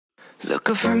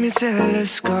Look up from your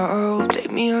telescope,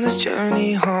 take me on this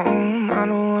journey home. I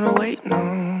don't wanna wait no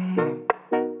more.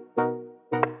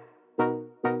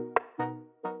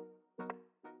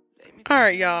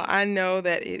 Alright, y'all, I know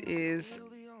that it is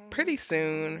pretty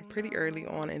soon, pretty early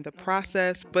on in the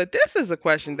process, but this is a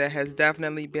question that has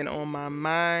definitely been on my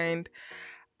mind.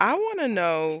 I want to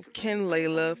know, can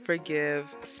Layla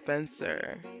forgive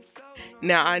Spencer?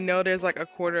 Now, I know there's like a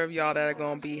quarter of y'all that are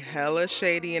going to be hella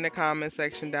shady in the comment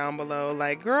section down below.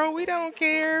 Like, girl, we don't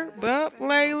care. Bump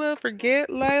Layla, forget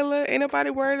Layla. Ain't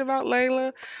nobody worried about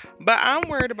Layla. But I'm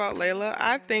worried about Layla.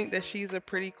 I think that she's a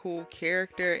pretty cool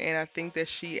character, and I think that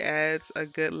she adds a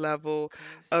good level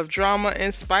of drama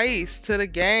and spice to the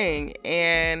gang.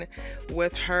 And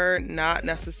with her not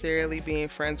necessarily being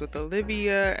friends with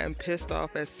Olivia and pissed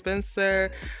off at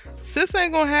Spencer, sis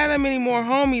ain't gonna have that many more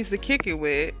homies to kick it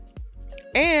with.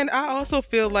 And I also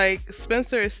feel like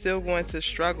Spencer is still going to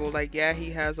struggle. Like, yeah, he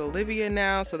has Olivia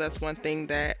now, so that's one thing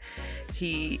that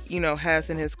he, has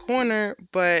in his corner.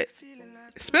 But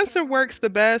Spencer works the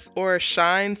best or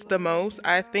shines the most,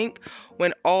 I think,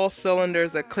 when all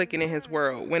cylinders are clicking in his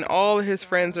world. When all of his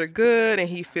friends are good and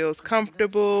he feels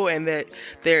comfortable and that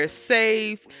they're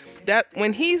safe. That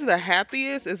when he's the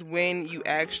happiest is when you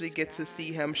actually get to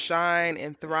see him shine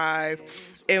and thrive.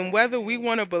 And whether we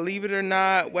want to believe it or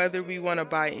not, whether we want to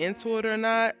buy into it or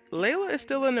not, Layla is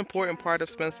still an important part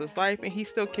of Spencer's life and he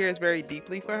still cares very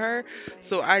deeply for her.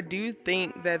 So I do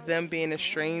think that them being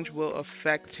estranged will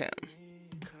affect him.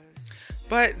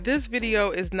 But this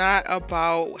video is not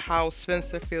about how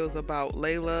Spencer feels about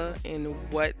Layla and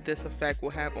what this effect will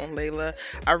have on Layla.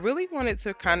 I really wanted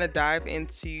to kind of dive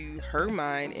into her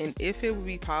mind and if it would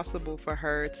be possible for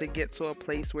her to get to a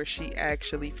place where she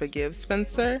actually forgives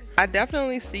Spencer. I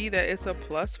definitely see that it's a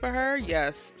plus for her.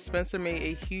 Yes, Spencer made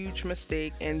a huge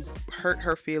mistake and hurt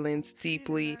her feelings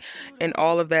deeply, and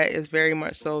all of that is very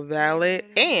much so valid.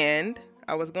 And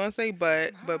I was going to say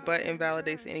but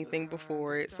invalidates anything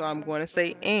before it. So I'm going to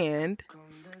say and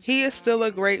he is still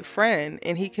a great friend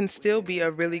and he can still be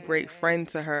a really great friend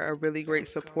to her, a really great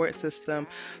support system.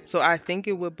 So I think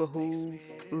it would behoove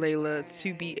Layla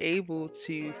to be able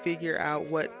to figure out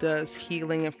what does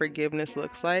healing and forgiveness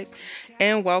looks like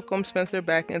and welcome Spencer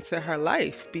back into her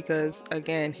life because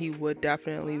again, he would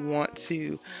definitely want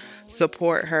to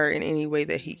support her in any way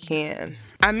that he can.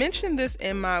 I mentioned this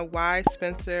in my Why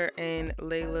Spencer and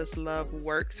Layla's Love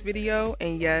Works video,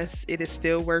 and yes, it is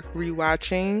still worth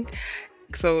rewatching.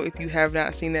 So if you have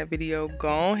not seen that video,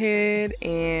 go ahead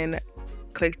and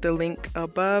click the link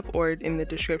above or in the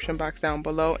description box down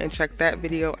below and check that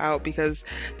video out because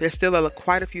there's still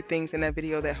quite a few things in that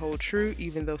video that hold true,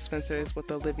 even though Spencer is with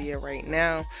Olivia right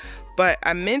now. But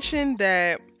I mentioned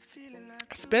that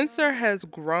Spencer has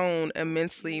grown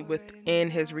immensely within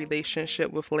his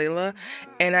relationship with Layla,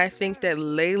 and I think that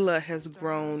Layla has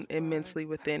grown immensely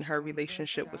within her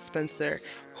relationship with Spencer.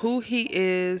 Who he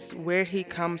is, where he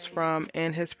comes from,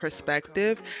 and his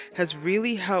perspective has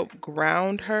really helped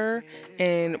ground her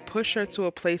and push her to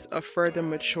a place of further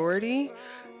maturity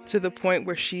to the point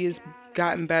where she has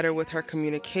gotten better with her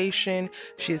communication.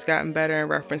 She's gotten better in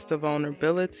reference to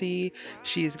vulnerability.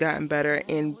 She's gotten better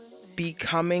in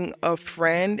becoming a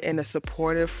friend and a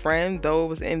supportive friend, though it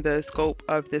was in the scope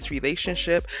of this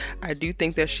relationship. I do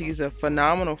think that she's a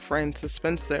phenomenal friend to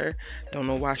Spencer. Don't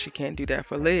know why she can't do that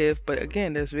for Liv, but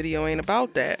again, this video ain't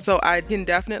about that. So I can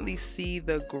definitely see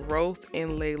the growth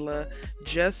in Layla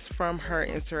just from her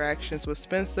interactions with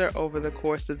Spencer over the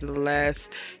course of the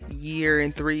last year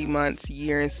and 3 months,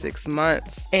 year and 6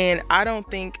 months. And I don't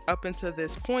think up until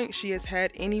this point she has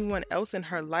had anyone else in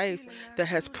her life that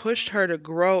has pushed her to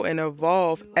grow and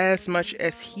evolve as much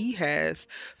as he has.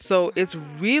 So it's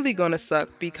really going to suck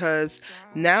because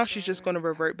now she's just going to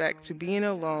revert back to being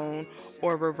alone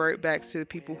or revert back to the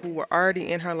people who were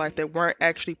already in her life that weren't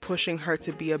actually pushing her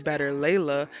to be a better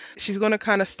Layla. She's going to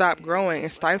kind of stop growing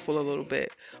and stifle a little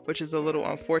bit, which is a little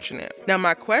unfortunate. Now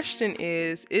my question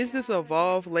is this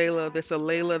evolved Layla, this a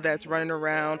Layla that's running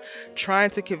around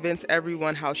trying to convince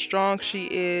everyone how strong she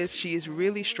is? She is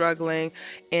really struggling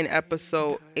in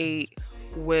episode 8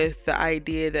 with the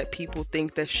idea that people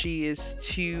think that she is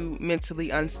too mentally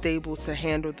unstable to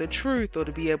handle the truth or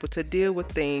to be able to deal with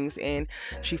things, and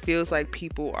she feels like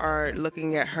people are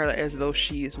looking at her as though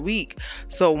she is weak.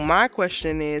 So my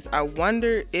question is, I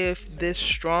wonder if this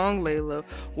strong Layla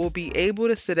will be able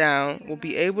to sit down, will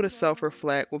be able to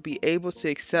self-reflect, will be able to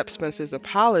accept Spencer's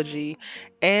apology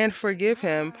and forgive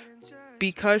him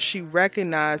because she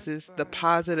recognizes the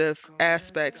positive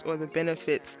aspects or the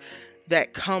benefits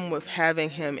that come with having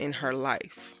him in her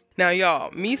life. Now,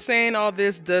 y'all, me saying all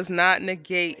this does not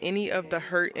negate any of the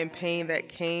hurt and pain that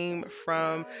came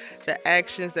from the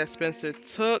actions that Spencer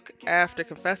took after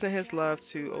confessing his love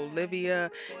to Olivia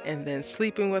and then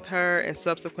sleeping with her and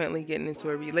subsequently getting into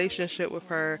a relationship with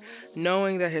her,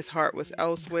 knowing that his heart was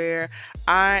elsewhere.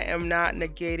 I am not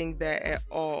negating that at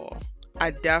all.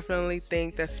 I definitely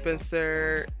think that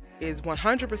Spencer is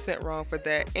 100% wrong for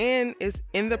that and is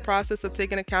in the process of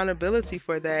taking accountability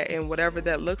for that and whatever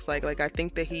that looks like. Like, I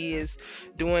think that he is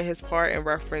doing his part in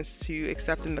reference to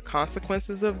accepting the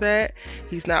consequences of that.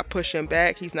 He's not pushing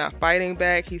back, he's not fighting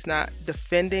back, he's not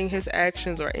defending his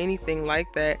actions or anything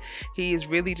like that. He is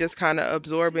really just kind of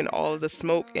absorbing all of the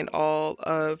smoke and all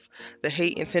of the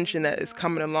hate and tension that is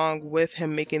coming along with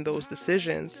him making those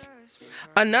decisions.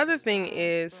 Another thing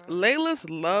is, Layla's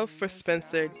love for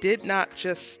Spencer did not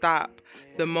just stop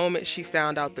the moment she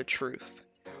found out the truth.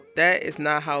 That is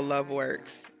not how love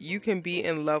works. You can be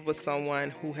in love with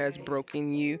someone who has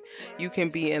broken you. You can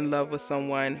be in love with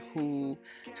someone who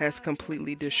has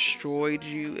completely destroyed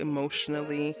you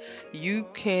emotionally. You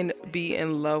can be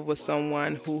in love with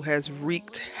someone who has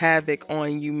wreaked havoc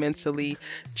on you mentally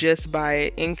just by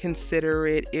an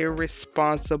inconsiderate,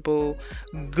 irresponsible,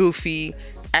 goofy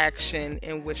action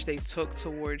in which they took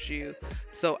towards you.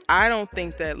 So I don't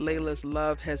think that Layla's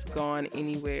love has gone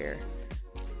anywhere.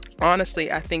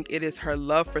 Honestly, I think it is her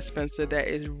love for Spencer that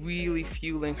is really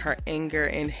fueling her anger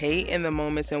and hate in the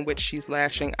moments in which she's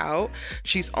lashing out.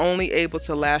 She's only able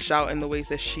to lash out in the ways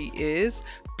that she is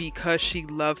because she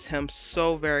loves him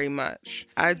so very much.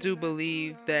 I do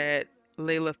believe that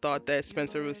Layla thought that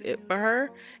Spencer was it for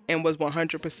her and was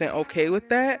 100% okay with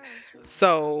that.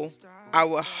 So I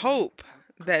would hope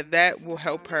that that will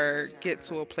help her get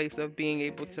to a place of being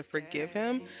able to forgive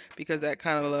him, because that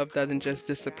kind of love doesn't just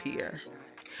disappear.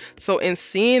 So, in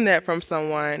seeing that from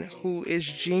someone who is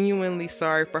genuinely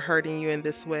sorry for hurting you in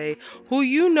this way, who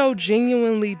you know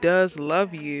genuinely does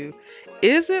love you,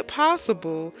 is it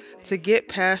possible to get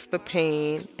past the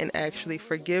pain and actually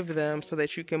forgive them so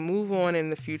that you can move on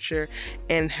in the future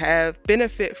and have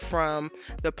benefit from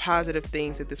the positive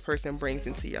things that this person brings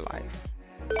into your life?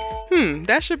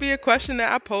 That should be a question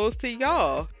that I pose to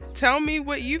y'all. Tell me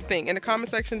what you think in the comment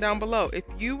section down below. If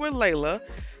you were Layla,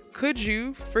 could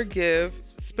you forgive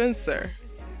Spencer?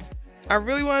 I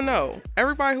really want to know.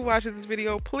 Everybody who watches this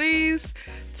video, please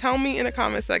tell me in the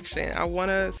comment section. I want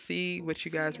to see what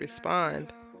you guys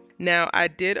respond. Now, I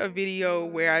did a video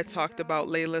where I talked about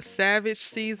Layla's Savage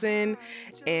season,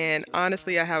 and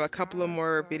honestly, I have a couple of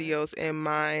more videos in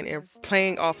mind, and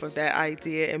playing off of that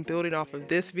idea and building off of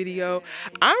this video,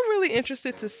 I'm really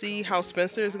interested to see how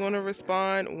Spencer is going to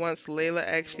respond once Layla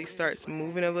actually starts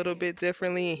moving a little bit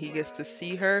differently and he gets to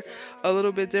see her a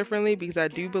little bit differently, because I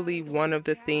do believe one of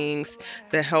the things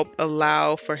that helped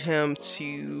allow for him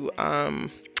to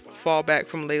fall back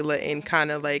from Layla and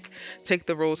kind of like take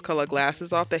the rose colored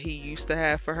glasses off that he used to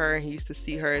have for her and he used to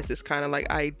see her as this kind of like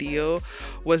ideal,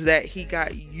 was that he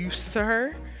got used to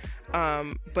her.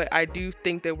 But I do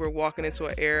think that we're walking into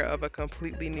an era of a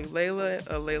completely new Layla,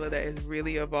 a Layla that is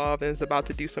really evolved and is about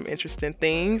to do some interesting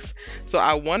things. So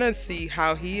I want to see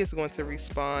how he is going to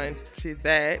respond to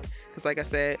that, because like I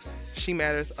said, she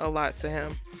matters a lot to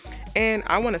him. And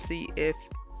I want to see if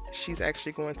she's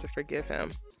actually going to forgive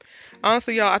him.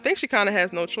 Honestly, y'all, I think she kind of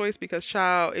has no choice, because,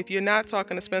 child, if you're not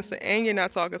talking to Spencer and you're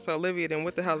not talking to Olivia, then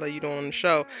what the hell are you doing on the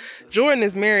show? Jordan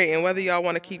is married, and whether y'all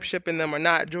want to keep shipping them or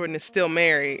not, Jordan is still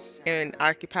married and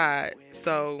occupied.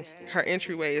 So her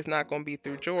entryway is not going to be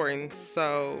through Jordan.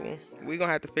 So we're going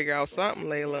to have to figure out something,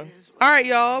 Layla. All right,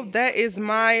 y'all, that is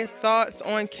my thoughts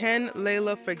on can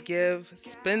Layla forgive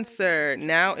Spencer.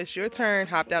 Now it's your turn.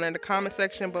 Hop down in the comment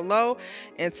section below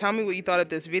and tell me what you thought of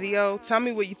this video. Tell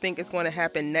me what you think is going to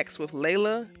happen next with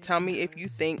Layla. Tell me if you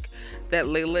think that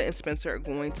Layla and Spencer are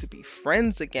going to be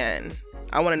friends again.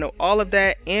 I want to know all of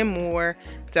that and more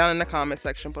down in the comment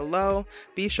section below.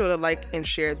 Be sure to like and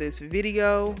share this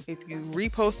video. If you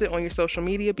repost it on your social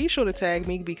media, be sure to tag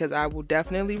me, because I will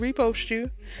definitely repost you.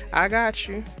 I got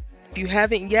you. If you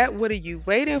haven't yet, what are you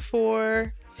waiting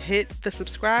for? Hit the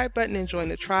subscribe button and join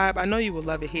the tribe. I know you will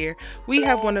love it here. We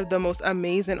have one of the most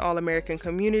amazing All-American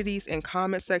communities and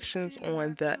comment sections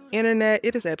on the internet.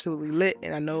 It is absolutely lit,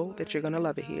 and I know that you're going to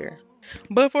love it here.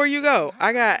 Before you go,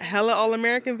 I got hella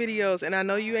All-American videos, and I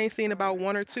know you ain't seen about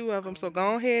one or two of them, so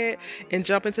go ahead and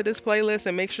jump into this playlist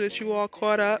and make sure that you all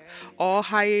caught up. All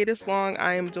hiatus long,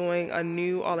 I am doing a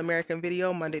new All-American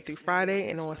video Monday through Friday,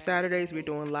 and on Saturdays we're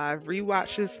doing live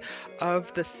rewatches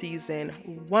of the season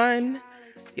 1.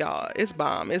 Y'all, it's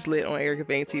bomb. It's lit on Erica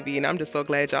Vane TV, and I'm just so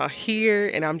glad y'all here,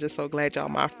 and I'm just so glad y'all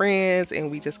my friends, and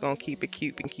we just gonna keep it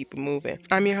cute and keep it moving.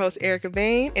 I'm your host, Erica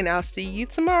Vane, and I'll see you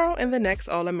tomorrow in the next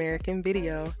All American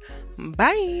video.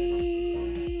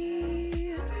 Bye!